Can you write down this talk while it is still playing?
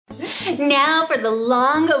Now for the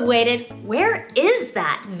long-awaited "Where is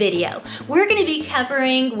that?" video. We're going to be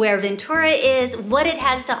covering where Ventura is, what it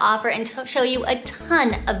has to offer, and to show you a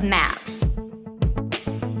ton of maps.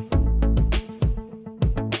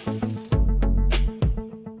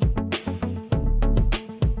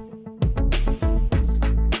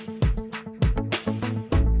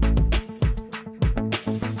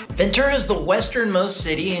 Ventura is the westernmost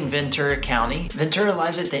city in Ventura County. Ventura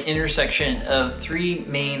lies at the intersection of three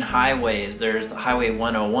main highways. There's the Highway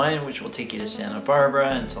 101, which will take you to Santa Barbara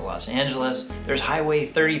and to Los Angeles. There's Highway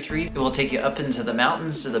 33, that will take you up into the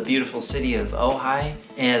mountains to the beautiful city of Ojai.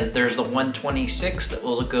 And there's the 126 that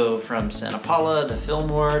will go from Santa Paula to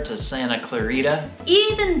Fillmore to Santa Clarita.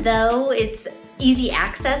 Even though it's easy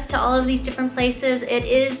access to all of these different places, it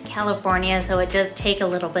is California, so it does take a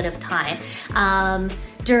little bit of time.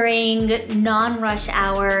 During non-rush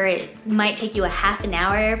hour, it might take you a half an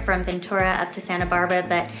hour from Ventura up to Santa Barbara,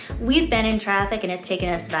 but we've been in traffic and it's taken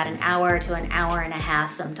us about an hour to an hour and a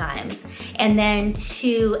half sometimes. And then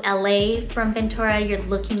to LA from Ventura, you're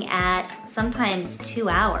looking at sometimes 2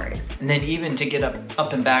 hours. And then even to get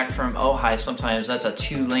up and back from Ojai, sometimes that's a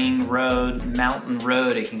 2-lane road, mountain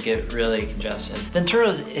road. It can get really congested. Ventura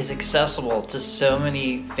is accessible to so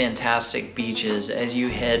many fantastic beaches. As you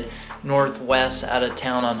head northwest out of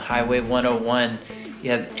town on Highway 101, you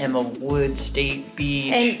have Emma Wood State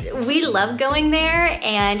Beach. And we love going there,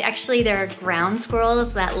 and actually there are ground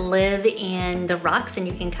squirrels that live in the rocks and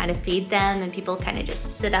you can kind of feed them, and people kind of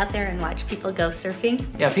just sit out there and watch people go surfing.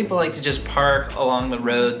 Yeah, people like to just park along the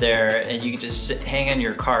road there and you can just hang in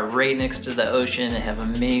your car right next to the ocean and have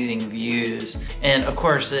amazing views. And of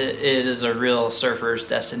course it is a real surfer's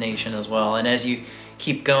destination as well. And as you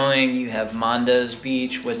keep going, you have Mondo's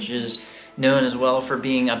Beach, which is known as well for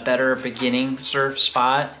being a better beginning surf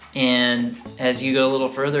spot. And as you go a little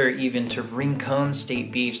further, even to Rincon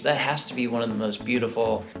State Beach, that has to be one of the most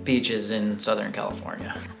beautiful beaches in Southern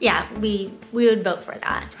California. Yeah, we would vote for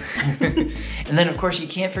that. And then of course you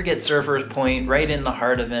can't forget Surfers Point, right in the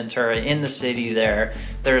heart of Ventura, in the city there.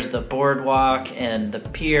 There's the boardwalk and the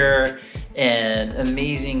pier and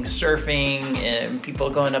amazing surfing and people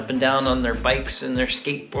going up and down on their bikes and their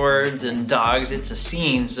skateboards and dogs. It's a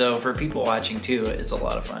scene, so for people watching too, it's a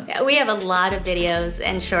lot of fun. Yeah, we have a lot of videos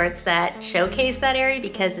and shorts that showcase that area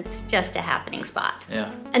because it's just a happening spot.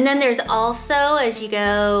 Yeah. And then there's also, as you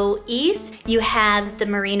go east, you have the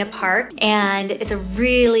Marina Park, and it's a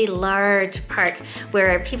really large park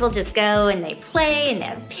where people just go and they play and they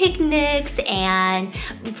have picnics and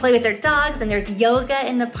play with their dogs, and there's yoga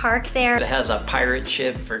in the park there. It has a pirate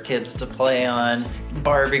ship for kids to play on,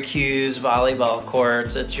 barbecues, volleyball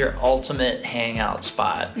courts. It's your ultimate hangout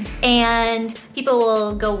spot. And people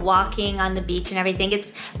will go walking on the beach and everything.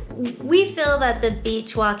 We feel that the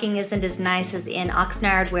beach walking isn't as nice as in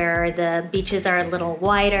Oxnard, where the beaches are a little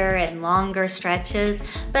wider and longer stretches,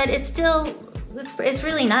 but it's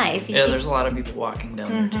really nice. There's a lot of people walking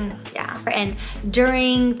down there too. Yeah, and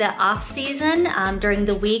during the off season, during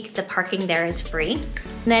the week, the parking there is free.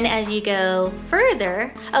 And then as you go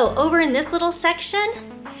further, over in this little section,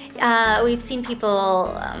 we've seen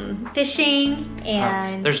people fishing,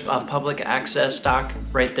 and there's a public access dock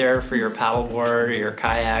right there for your paddleboard or your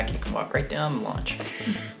kayak. You can walk right down and launch.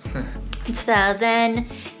 So then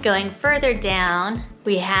going further down,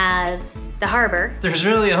 we have the harbor. There's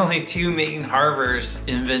really only two main harbors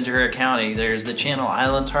in Ventura County. There's the Channel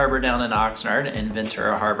Islands Harbor down in Oxnard and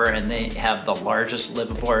Ventura Harbor, and they have the largest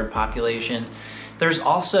liveaboard population. There's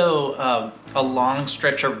also a long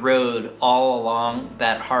stretch of road all along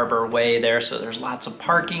that harbor way there, so there's lots of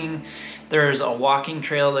parking. There's a walking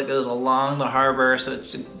trail that goes along the harbor, so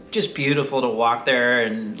it's just beautiful to walk there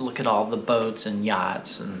and look at all the boats and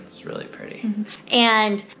yachts, and it's really pretty.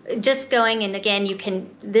 And just going, and again,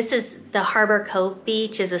 this is the Harbor Cove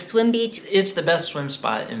Beach, is a swim beach. It's the best swim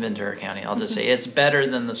spot in Ventura County, I'll just say. It's better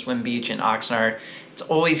than the swim beach in Oxnard. It's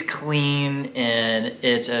always clean, and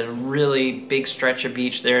it's a really big stretch of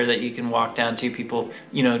beach there that you can walk down to. People,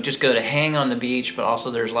 just go to hang on the beach, but also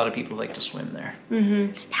there's a lot of people who like to swim there.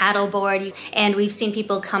 Paddleboard, and we've seen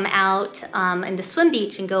people come out in the swim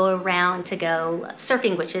beach and go around to go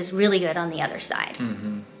surfing, which is really good on the other side.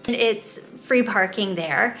 It's free parking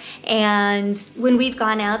there, and when we've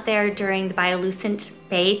gone out there during the bioluminescent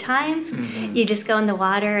bay times, you just go in the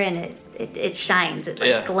water and it shines,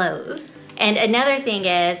 it glows. And another thing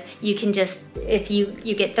is you can just, if you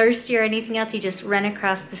get thirsty or anything else, you just run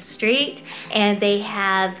across the street, and they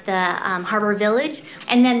have the Harbor Village,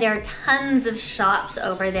 and then there are tons of shops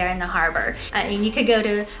over there in the harbor. And you could go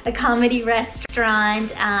to a comedy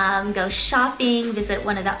restaurant, go shopping, visit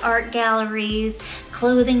one of the art galleries,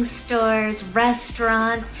 clothing stores,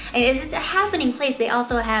 restaurants, and it's a happening place. They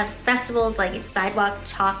also have festivals like Sidewalk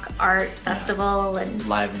Chalk Art Festival and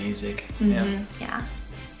live music. Yeah.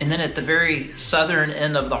 And then at the very southern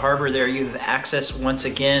end of the harbor there, you have access once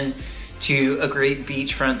again to a great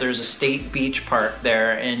beachfront. There's a state beach park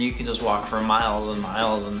there, and you can just walk for miles and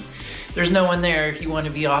miles, and there's no one there. If you want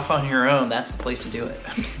to be off on your own, that's the place to do it.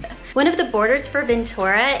 One of the borders for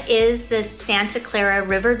Ventura is the Santa Clara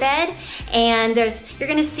riverbed, and you're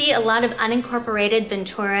gonna see a lot of unincorporated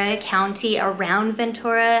Ventura County around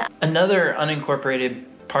Ventura. Another unincorporated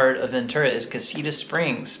part of Ventura is Keziah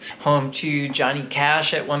Springs, home to Johnny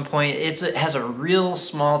Cash at one point. It has a real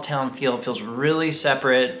small town feel. It feels really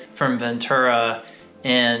separate from Ventura.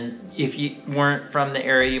 And if you weren't from the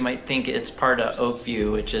area, you might think it's part of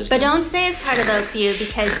Oakview, which is... But don't say it's part of Oakview,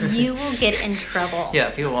 because you will get in trouble. Yeah,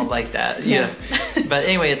 people won't like that. Yeah. But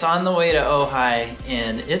anyway, it's on the way to Ojai,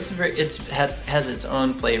 and it has its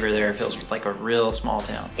own flavor there. It feels like a real small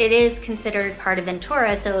town. It is considered part of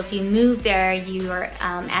Ventura, so if you move there, your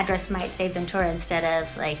address might say Ventura instead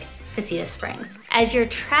of like Keziah Springs. As you're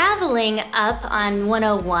traveling up on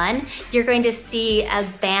 101, you're going to see a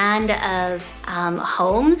band of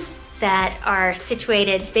homes that are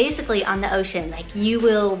situated basically on the ocean. Like, you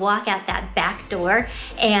will walk out that back door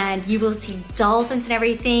and you will see dolphins and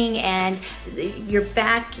everything, and your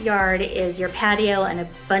backyard is your patio and a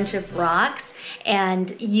bunch of rocks,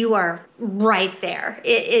 and you are right there.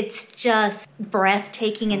 It's just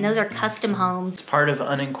breathtaking, and those are custom homes. It's part of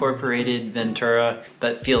unincorporated Ventura,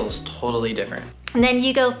 but feels totally different. And then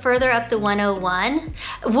you go further up the 101.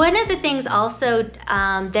 One of the things also,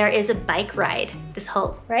 there is a bike ride, this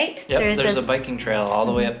whole, right? Yep, there's a biking trail all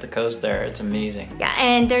the way up the coast there. It's amazing. Yeah,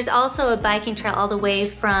 and there's also a biking trail all the way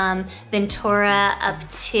from Ventura up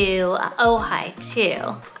to Ojai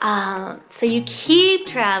too. So you keep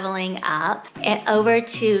traveling up and over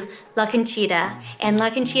to La Conchita, and La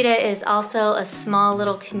Conchita is also a small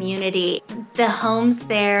little community. The homes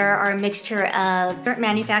there are a mixture of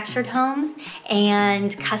manufactured homes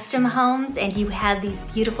and custom homes, and you have these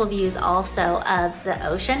beautiful views also of the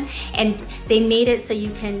ocean. And they made it so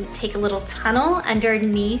you can take a little tunnel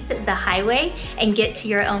underneath the highway and get to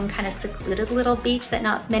your own kind of secluded little beach that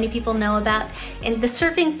not many people know about. And the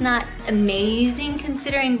surfing's not amazing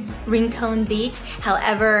considering Rincon Beach.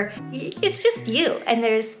 However, it's just you, and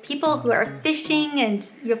there's people who are fishing, and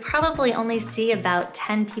you'll probably only see about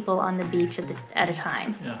 10 people on the beach at a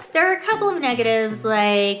time. Yeah. There are a couple of negatives,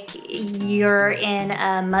 like you're in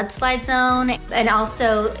a mudslide zone, and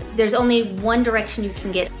also there's only one direction you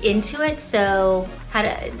can get into it. So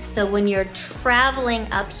when you're traveling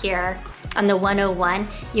up here on the 101,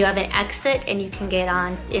 you have an exit and you can get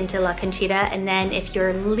on into La Conchita, and then if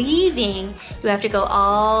you're leaving, you have to go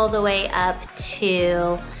all the way up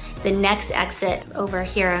to the next exit over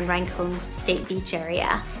here on Rincon State Beach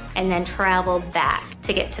area, and then travel back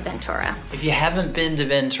to get to Ventura. If you haven't been to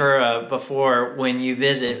Ventura before, when you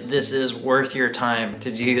visit, this is worth your time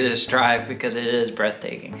to do this drive because it is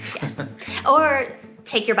breathtaking. Yes. Or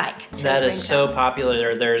take your bike. That is so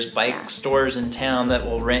popular. There's bike stores in town that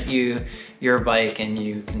will rent you your bike and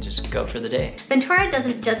you can just go for the day. Ventura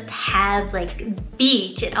doesn't just have like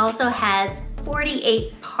beach, it also has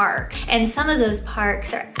 48 parks, and some of those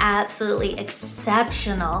parks are absolutely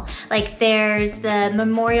exceptional. Like, there's the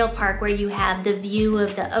Memorial Park where you have the view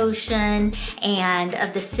of the ocean and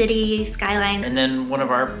of the city skyline. And then one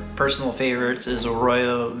of our personal favorites is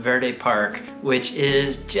Arroyo Verde Park, which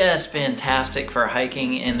is just fantastic for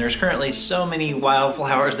hiking, and there's currently so many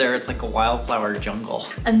wildflowers there. It's like a wildflower jungle.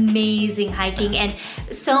 Amazing hiking, and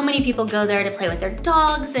so many people go there to play with their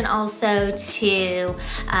dogs and also to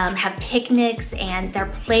have picnics, and their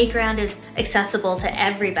playground is accessible to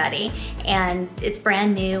everybody, and it's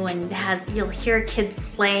brand new and you'll hear kids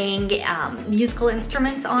playing musical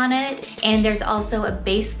instruments on it, and there's also a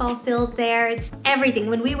baseball field there. It's everything.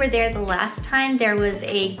 When we were there the last time, there was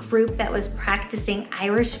a group that was practicing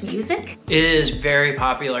Irish music. It is very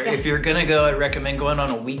popular. Yeah. If you're gonna go, I'd recommend going on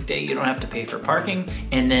a weekday. You don't have to pay for parking,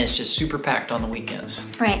 and then it's just super packed on the weekends.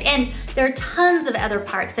 Right, and there are tons of other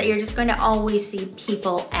parks that you're just going to always see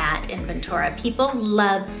people at in Ventura. People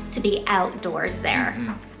love to be outdoors there.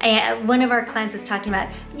 Mm-hmm. One of our clients is talking about,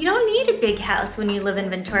 you don't need a big house when you live in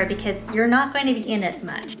Ventura because you're not going to be in it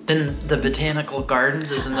much. Then the Botanical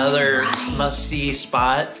Gardens is another must-see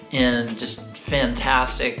spot, and just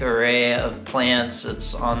fantastic array of plants.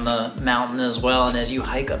 It's on the mountain as well, and as you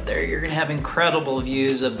hike up there, you're gonna have incredible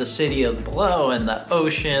views of the city of below and the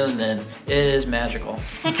ocean, and it is magical.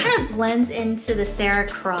 It kind of blends into the Sarah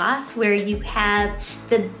Cross, where you have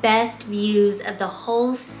the best views of the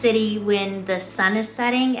whole city when the sun is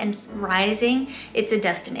setting and rising. It's a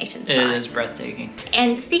destination spot. It is breathtaking.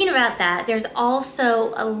 And speaking about that, there's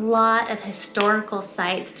also a lot of historical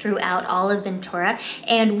sites throughout all of Ventura.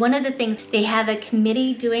 And one of the things they have a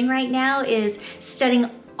committee doing right now is studying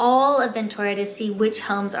all of Ventura to see which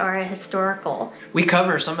homes are historical. We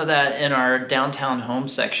cover some of that in our downtown home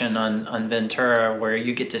section on Ventura, where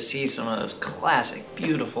you get to see some of those classic,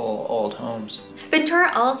 beautiful old homes.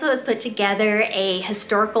 Ventura also has put together a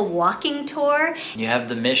historical walking tour. You have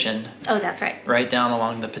the Mission. Oh, that's right. Right down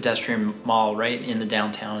along the pedestrian mall, right in the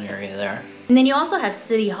downtown area there. And then you also have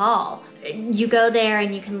City Hall. You go there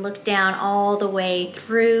and you can look down all the way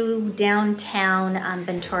through downtown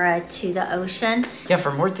Ventura to the ocean. Yeah,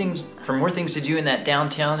 for more things to do in that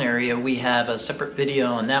downtown area, we have a separate video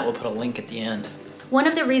on that. We'll put a link at the end. One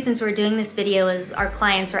of the reasons we're doing this video is our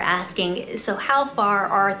clients are asking, so how far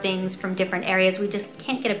are things from different areas? We just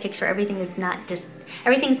can't get a picture. Everything's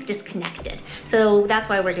disconnected. So that's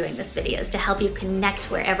why we're doing this video, is to help you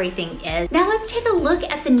connect where everything is. Now let's take a look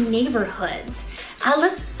at the neighborhoods.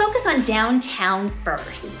 Let's focus on downtown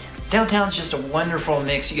first. Downtown's just a wonderful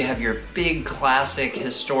mix. You have your big classic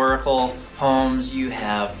historical homes. You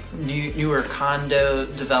have newer condo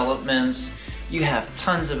developments. You have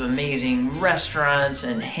tons of amazing restaurants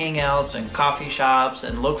and hangouts and coffee shops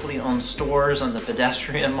and locally owned stores on the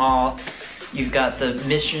pedestrian mall. You've got the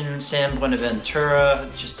Mission San Buenaventura,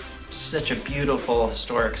 just such a beautiful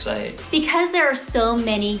historic site. Because there are so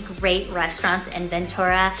many great restaurants in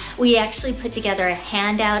Ventura, we actually put together a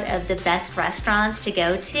handout of the best restaurants to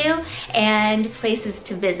go to and places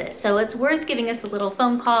to visit. So it's worth giving us a little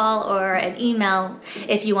phone call or an email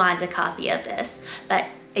if you want a copy of this. But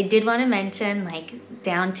I did want to mention, like,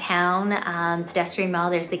 downtown pedestrian mall,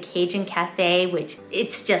 there's the Cajun Cafe, which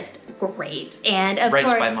it's just great. And of Rice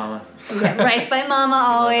course, by Mama. Yeah, Rice by Mama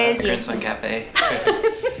always. Grandson Cafe.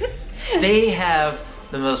 They have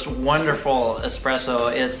the most wonderful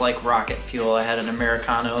espresso. It's like rocket fuel. I had an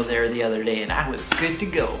Americano there the other day and I was good to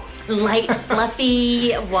go. Light,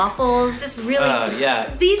 fluffy waffles, just really.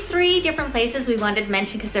 Yeah. These 3 different places we wanted to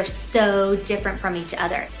mention because they're so different from each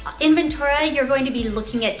other. In Ventura, you're going to be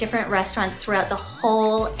looking at different restaurants throughout the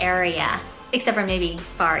whole area, except for maybe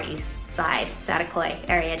Far East Side, Satakoy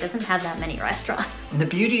area. It doesn't have that many restaurants. The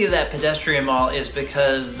beauty of that pedestrian mall is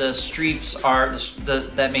because the streets are,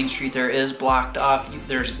 that main street there is blocked off.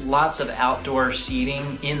 There's lots of outdoor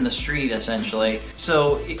seating in the street essentially.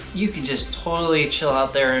 So you can just totally chill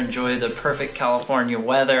out there, enjoy the perfect California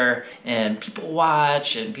weather, and people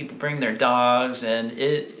watch and people bring their dogs, and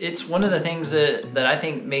it's one of the things that I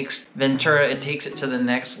think makes Ventura, it takes it to the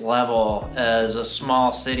next level as a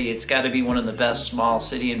small city. It's got to be one of the best small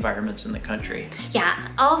city environments in the country. Yeah,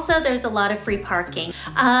 also there's a lot of free parking.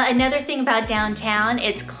 Another thing about downtown,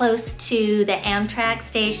 it's close to the Amtrak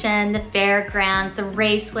station, the fairgrounds, the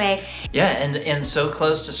raceway. Yeah, and so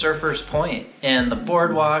close to Surfers Point and the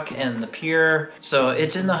boardwalk and the pier. So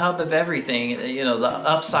it's in the hub of everything. You know, the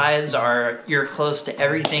upsides are you're close to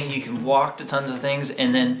everything. You can walk to tons of things,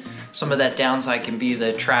 and then some of that downside can be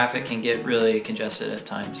the traffic can get really congested at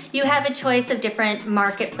times. You have a choice of different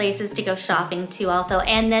marketplaces to go shopping to also,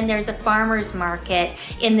 and then there's a farmer's market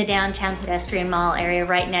in the downtown pedestrian mall area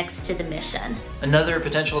right next to the Mission. Another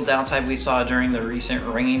potential downside we saw during the recent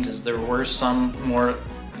rains is there were some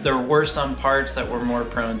parts that were more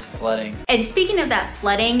prone to flooding. And speaking of that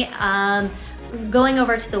flooding, going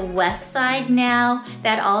over to the west side now,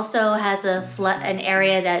 that also has an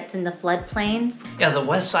area that's in the floodplains. Yeah, the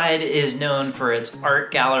west side is known for its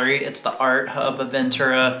art gallery. It's the art hub of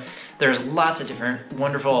Ventura. There's lots of different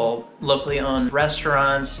wonderful locally owned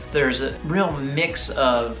restaurants. There's a real mix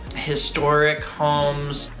of historic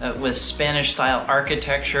homes with Spanish style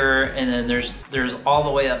architecture, and then there's all the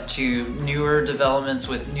way up to newer developments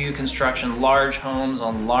with new construction, large homes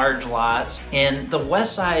on large lots. And the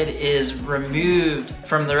west side is removed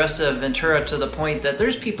from the rest of Ventura to the point that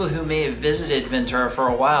there's people who may have visited Ventura for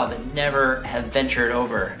a while that never have ventured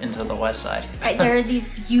over into the west side. Right, there are these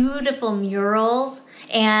beautiful murals.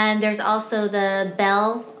 And there's also the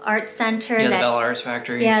Bell Arts Center. Yeah, the Bell Arts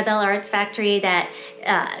Factory. Yeah, Bell Arts Factory that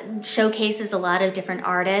showcases a lot of different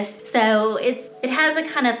artists. So it has a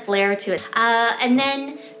kind of flair to it. And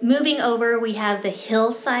then moving over, we have the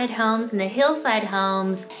Hillside Homes. And the Hillside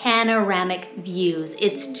Homes, panoramic views.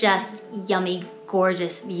 It's just yummy,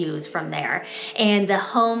 gorgeous views from there. And the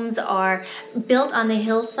homes are built on the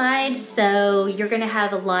hillside, so you're gonna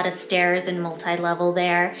have a lot of stairs and multi-level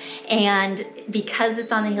there. And because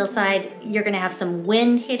it's on the hillside, you're gonna have some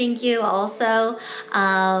wind hitting you also.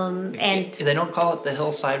 And they don't call it the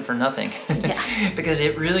hillside for nothing. Yeah. Because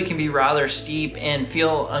it really can be rather steep and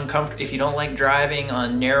feel uncomfortable. If you don't like driving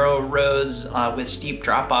on narrow roads with steep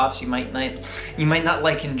drop-offs, you might not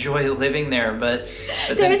like enjoy living there. But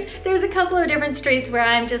there's a couple of different streets where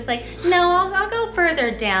I'm just like, no, I'll go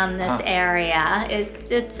further down this area.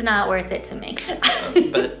 It's not worth it to me.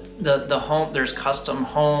 But the home, there's custom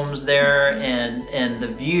homes there, and the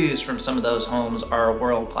views from some of those homes are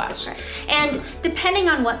world class. Right. And depending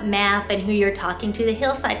on what map and who you're talking to, the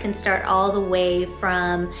hillside can start all the way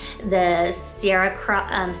from the Sarah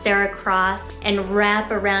Cross and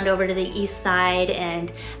wrap around over to the east side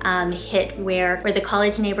and hit where the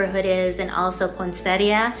college neighborhood is, and also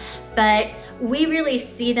Poinsettia. But we really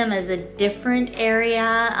see them as a different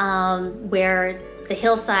area where the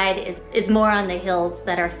hillside is more on the hills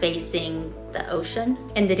that are facing the ocean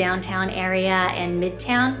in the downtown area and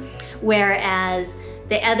midtown, whereas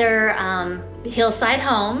the other hillside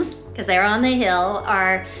homes, because they're on the hill,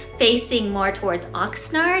 are facing more towards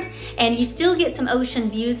Oxnard, and you still get some ocean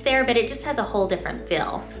views there, but it just has a whole different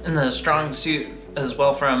feel. And the strong suit as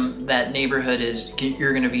well from that neighborhood is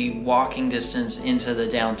you're going to be walking distance into the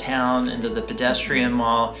downtown, into the pedestrian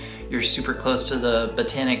mall. You're super close to the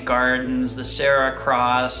Botanic Gardens, the Sarah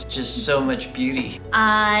Cross, just so much beauty.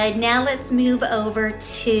 Now let's move over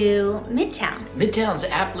to Midtown. Midtown's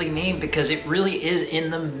aptly named because it really is in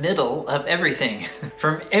the middle of everything.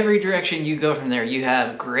 From every direction you go from there, you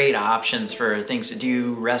have great options for things to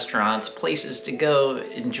do, restaurants, places to go,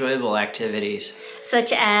 enjoyable activities.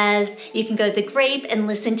 Such as you can go to the Grape and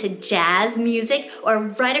listen to jazz music, or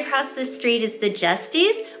right across the street is the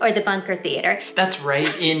Justies or the Bunker Theater. That's right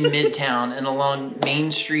in Midtown, and along Main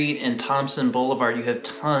Street and Thompson Boulevard, you have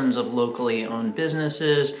tons of locally owned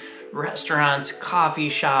businesses, restaurants, coffee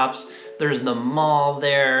shops. There's the mall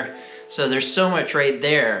there. So there's so much right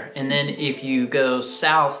there. And then if you go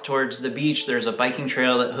south towards the beach, there's a biking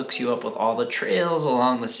trail that hooks you up with all the trails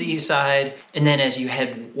along the seaside. And then as you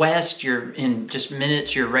head west, you're in just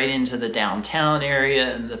minutes, you're right into the downtown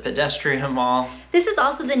area and the pedestrian mall. This is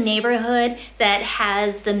also the neighborhood that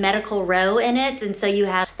has the medical row in it. And so you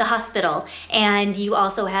have the hospital, and you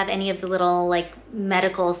also have any of the little like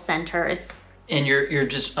medical centers. And you're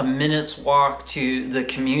just a minute's walk to the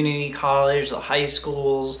community college, the high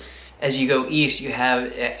schools. As you go east, you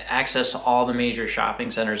have access to all the major shopping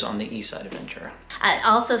centers on the east side of Ventura.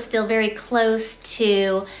 Also still very close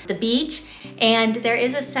to the beach. And there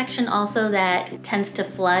is a section also that tends to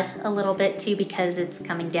flood a little bit too, because it's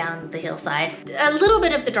coming down the hillside. A little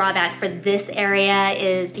bit of the drawback for this area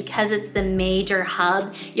is because it's the major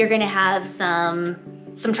hub, you're gonna have some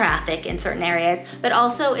traffic in certain areas, but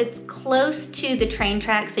also it's close to the train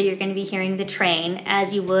tracks, so you're going to be hearing the train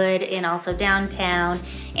as you would in also downtown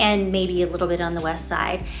and maybe a little bit on the west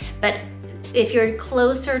side. But if you're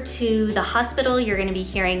closer to the hospital, you're going to be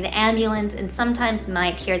hearing the ambulance and sometimes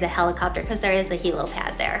might hear the helicopter because there is a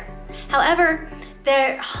helipad there. However,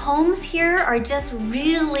 the homes here are just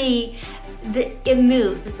really, it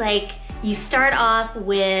moves. It's like you start off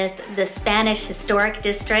with the Spanish historic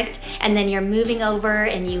district, and then you're moving over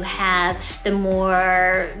and you have the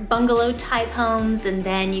more bungalow type homes, and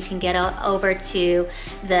then you can get over to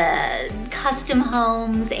the custom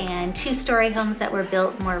homes and two-story homes that were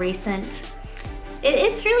built more recent.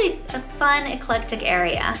 It's really a fun, eclectic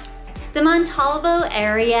area. The Montalvo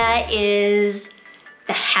area is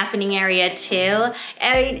the happening area too.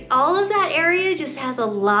 I mean, all of that area just has a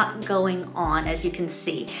lot going on, as you can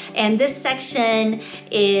see. And this section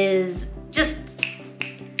is just,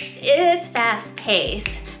 it's fast paced.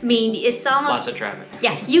 I mean, it's almost— lots of traffic.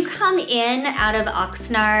 Yeah, you come in out of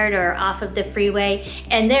Oxnard or off of the freeway,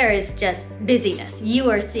 and there is just busyness. You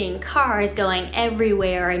are seeing cars going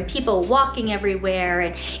everywhere and people walking everywhere,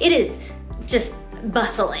 and it is just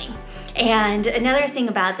bustling. And another thing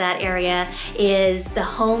about that area is the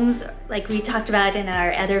homes, like we talked about in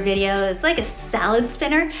our other video, it's like a salad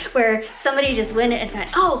spinner where somebody just went and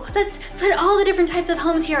thought, oh, let's put all the different types of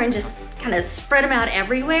homes here and just kind of spread them out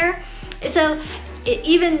everywhere. And so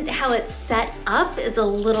even how it's set up is a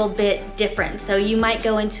little bit different. So you might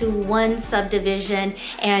go into one subdivision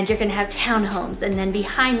and you're gonna have townhomes, and then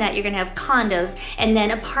behind that you're gonna have condos, and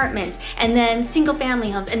then apartments, and then single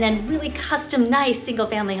family homes, and then really custom nice single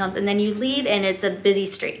family homes, and then you leave and it's a busy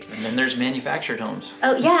street. And then there's manufactured homes.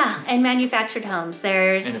 Oh yeah, and manufactured homes.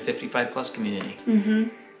 There's— in a 55+ community. Mm-hmm.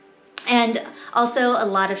 And also a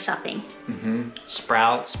lot of shopping.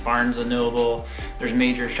 Sprouts, Barnes & Noble, there's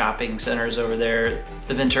major shopping centers over there.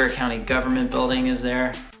 The Ventura County Government Building is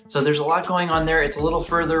there. So there's a lot going on there. It's a little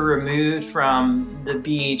further removed from the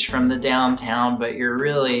beach, from the downtown, but you're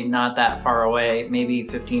really not that far away, maybe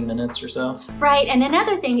 15 minutes or so. Right, and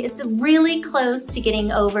another thing, it's really close to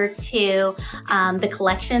getting over to the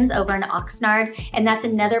collections over in Oxnard, and that's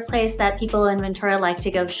another place that people in Ventura like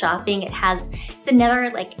to go shopping. It's another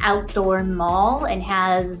like outdoor mall and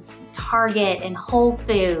has Target and Whole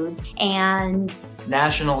Foods and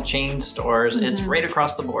national chain stores. It's right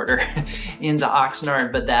across the border into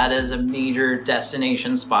Oxnard, but that is a major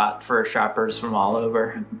destination spot for shoppers from all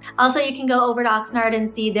over. Also, you can go over to Oxnard and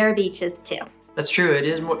see their beaches too. That's true. It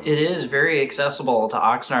is very accessible to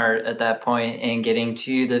Oxnard at that point, and getting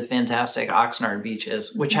to the fantastic Oxnard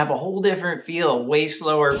beaches, which have a whole different feel, way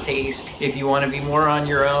slower pace. If you want to be more on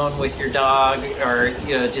your own with your dog, or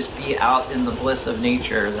just be out in the bliss of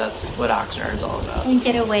nature, that's what Oxnard is all about. And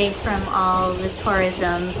get away from all the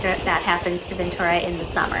tourism that happens to Ventura in the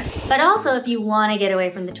summer. But also, if you want to get away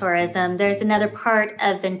from the tourism, there's another part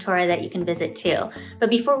of Ventura that you can visit too. But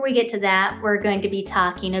before we get to that, we're going to be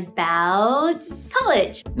talking about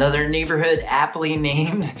college. Another neighborhood aptly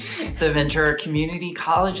named. The Ventura Community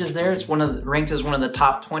College is there. It's ranked as one of the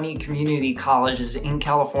top 20 community colleges in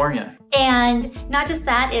California. And not just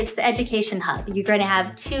that, it's the education hub. You're going to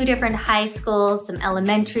have 2 different high schools, some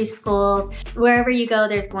elementary schools. Wherever you go,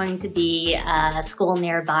 there's going to be a school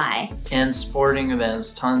nearby. And sporting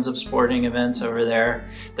events, tons of sporting events over there.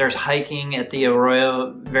 There's hiking at the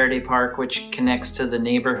Arroyo Verde Park, which connects to the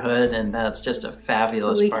neighborhood, and that's just a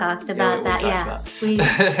fabulous park. We talked about that, yeah.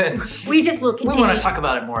 We just will continue. We want to talk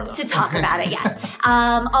about it more, though. To talk about it, yes.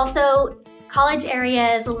 Also, college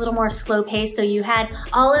area is a little more slow paced, so you had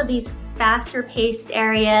all of these faster paced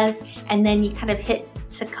areas, and then you kind of hit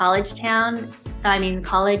to college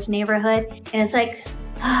neighborhood, and it's like,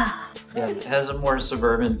 yeah, it has a more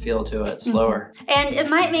suburban feel to it, slower. And it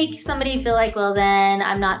might make somebody feel like, well, then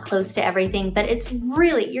I'm not close to everything, but it's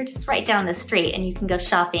really, you're just right down the street and you can go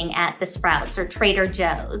shopping at the Sprouts or Trader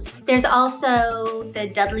Joe's. There's also the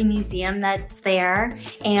Dudley Museum that's there,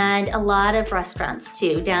 and a lot of restaurants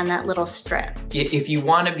too down that little strip. If you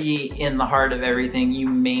want to be in the heart of everything, you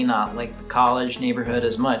may not like the college neighborhood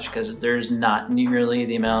as much because there's not nearly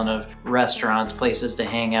the amount of restaurants, places to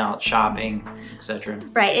hang out, shopping, etc.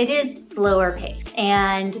 Right, it is slower pace,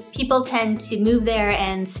 and people tend to move there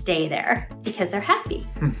and stay there because they're happy.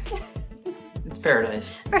 It's paradise.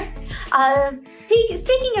 Right.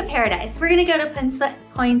 Speaking of paradise, we're gonna go to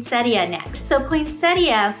Poinsettia next. So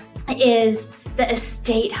Poinsettia is the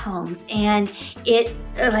estate homes, and it,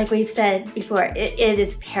 like we've said before, it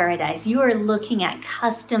is paradise. You are looking at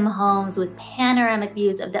custom homes with panoramic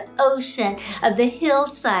views of the ocean, of the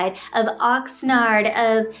hillside, of Oxnard,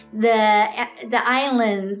 of the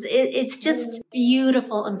islands. It's just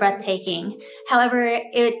beautiful and breathtaking. However,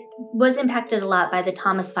 it was impacted a lot by the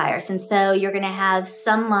Thomas fires, and so you're going to have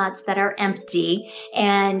some lots that are empty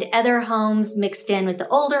and other homes mixed in with the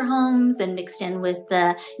older homes and mixed in with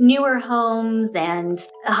the newer homes and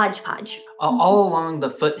a hodgepodge. All along the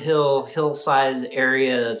hillsides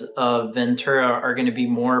areas of Ventura are going to be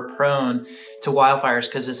more prone to wildfires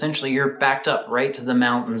because essentially you're backed up right to the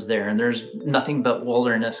mountains there, and there's nothing but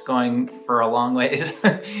wilderness going for a long ways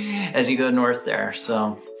as you go north there.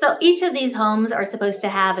 So each of these homes are supposed to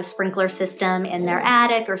have a sprinkler system in their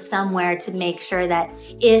attic or somewhere to make sure that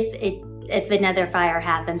if another fire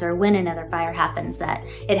happens or when another fire happens, that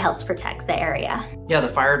it helps protect the area. Yeah, the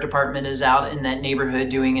fire department is out in that neighborhood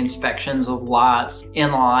doing inspections of lots,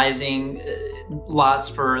 analyzing lots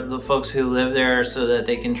for the folks who live there so that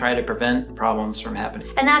they can try to prevent problems from happening.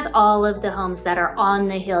 And that's all of the homes that are on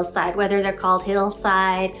the hillside, whether they're called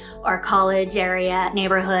hillside or college area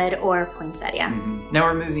neighborhood or poinsettia. Now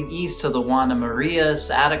we're moving east to the Juana Maria,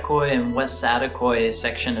 Saticoy, and West Saticoy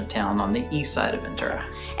section of town on the east side of Ventura.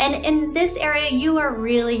 And in this area, you are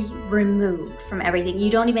really removed from everything. You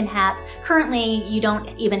don't even have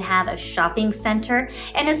a shopping center.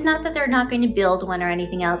 And it's not that they're not going to build one or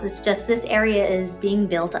anything else. It's just this area is being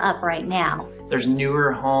built up right now. There's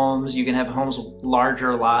newer homes. You can have homes with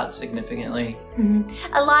larger lots significantly.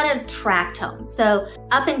 A lot of tract homes. So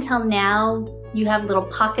up until now, you have little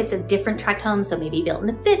pockets of different tract homes, so maybe built in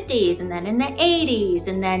the 50s and then in the 80s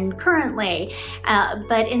and then currently.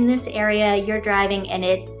 But in this area, you're driving and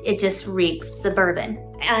it just reeks suburban.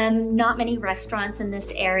 Not many restaurants in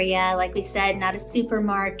this area. Like we said, not a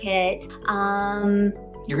supermarket.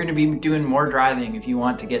 You're going to be doing more driving if you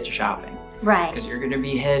want to get to shopping. Right. Because you're going to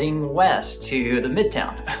be heading west to the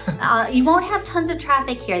Midtown. You won't have tons of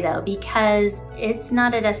traffic here though, because it's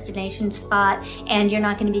not a destination spot and you're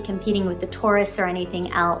not going to be competing with the tourists or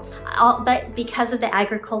anything else. But because of the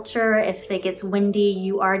agriculture, if it gets windy,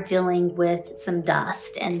 you are dealing with some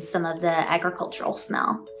dust and some of the agricultural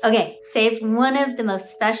smell. Okay, saved one of the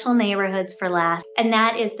most special neighborhoods for last, and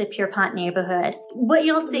that is the Pierpont neighborhood. What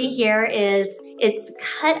you'll see here is it's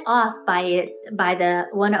cut off by the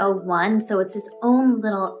 101, so it's its own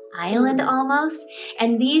little island almost.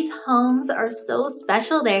 And these homes are so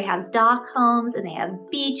special. They have dock homes and they have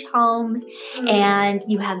beach homes, and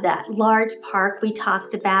you have that large park we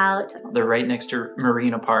talked about. They're right next to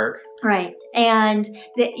Marina Park. Right. And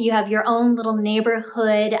you have your own little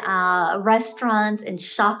neighborhood, restaurants and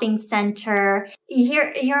shopping center,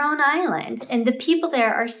 your own island. And the people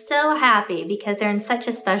there are so happy because they're in such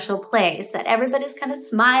a special place that everybody's kind of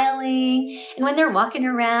smiling. And when they're walking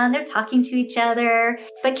around, they're talking to each other.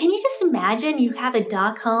 But can you just imagine you have a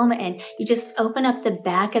dock home and you just open up the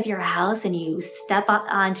back of your house and you step up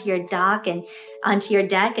onto your dock and onto your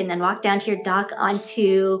deck and then walk down to your dock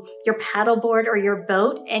onto your paddleboard or your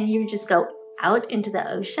boat and you just go out into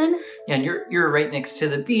the ocean? Yeah, and you're right next to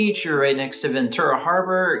the beach. You're right next to Ventura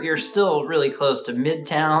Harbor. You're still really close to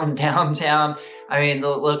Midtown, downtown. I mean, the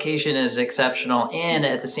location is exceptional, and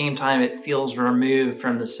at the same time, it feels removed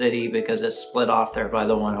from the city because it's split off there by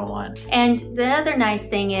the 101. And the other nice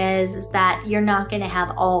thing is that you're not going to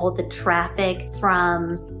have all the traffic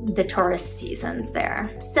from the tourist seasons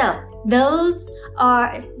there. So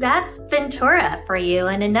that's Ventura for you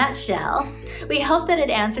in a nutshell. We hope that it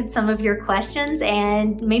answered some of your questions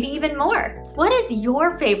and maybe even more. What is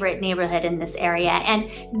your favorite neighborhood in this area?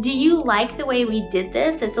 And do you like the way we did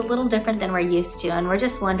this? It's a little different than we're used to, and we're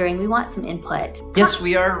just wondering, we want some input. Yes,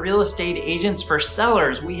 we are real estate agents for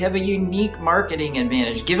sellers. We have a unique marketing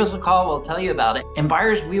advantage. Give us a call, we'll tell you about it. And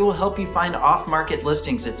buyers, we will help you find off-market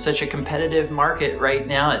listings. It's such a competitive market right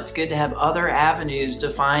now. It's good to have other avenues to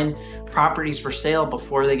find properties for sale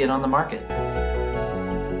before they get on the market.